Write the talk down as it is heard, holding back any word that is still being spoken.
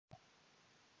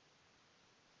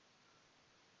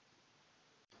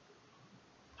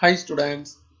Hi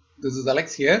students, this is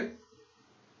Alex here.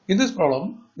 In this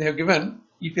problem, they have given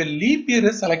if a leap year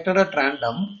is selected at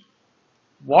random,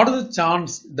 what is the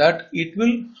chance that it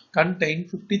will contain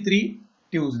 53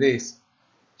 Tuesdays?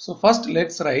 So first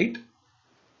let's write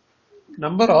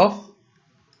number of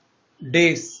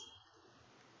days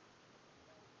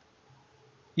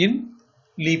in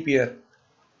leap year.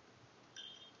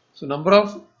 So number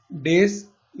of days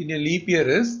in a leap year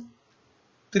is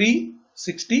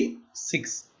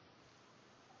 366.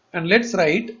 And let's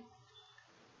write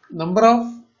number of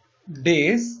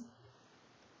days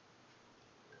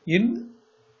in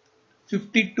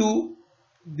 52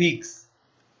 weeks.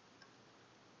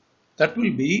 That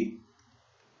will be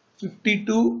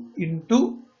 52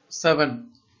 into 7.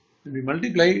 When we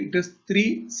multiply, it is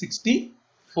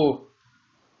 364.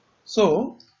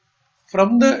 So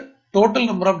from the total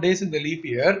number of days in the leap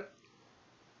year,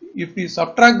 if we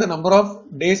subtract the number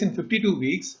of days in 52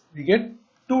 weeks, we get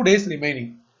 2 days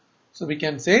remaining. So we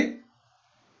can say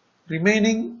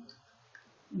remaining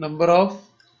number of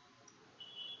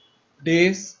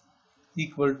days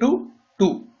equal to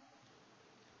 2.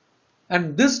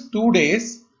 And this 2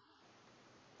 days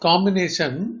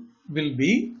combination will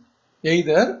be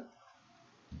either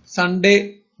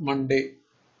Sunday, Monday.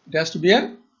 It has to be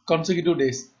a consecutive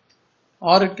days.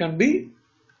 Or it can be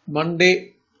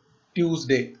Monday,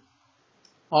 Tuesday.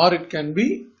 Or it can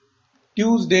be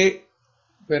Tuesday,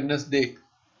 Wednesday.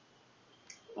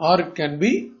 Or it can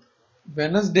be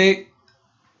Wednesday,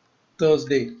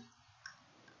 Thursday.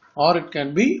 Or it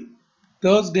can be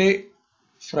Thursday,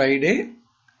 Friday.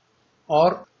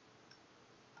 Or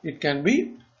it can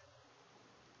be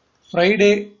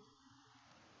Friday,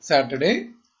 Saturday.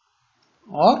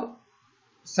 Or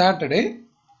Saturday,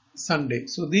 Sunday.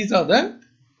 So these are the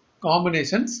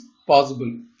combinations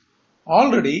possible.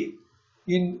 Already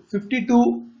in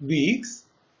 52 weeks,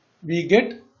 we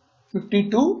get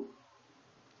 52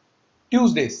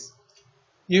 Tuesdays.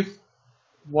 If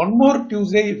one more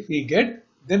Tuesday if we get,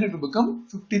 then it will become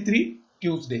 53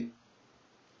 Tuesday.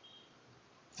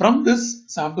 From this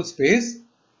sample space,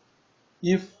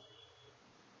 if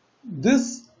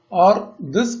this or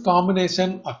this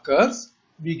combination occurs,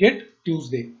 we get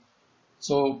Tuesday.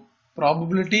 So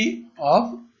probability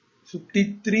of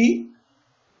 53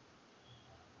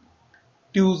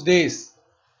 Tuesdays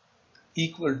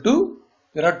equal to,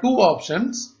 there are two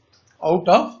options out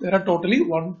of, there are totally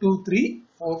 1, 2, 3,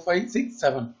 4, 5, 6,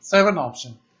 7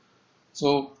 options.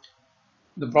 So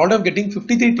the probability of getting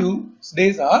 53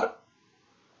 Tuesdays are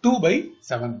 2 by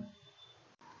 7.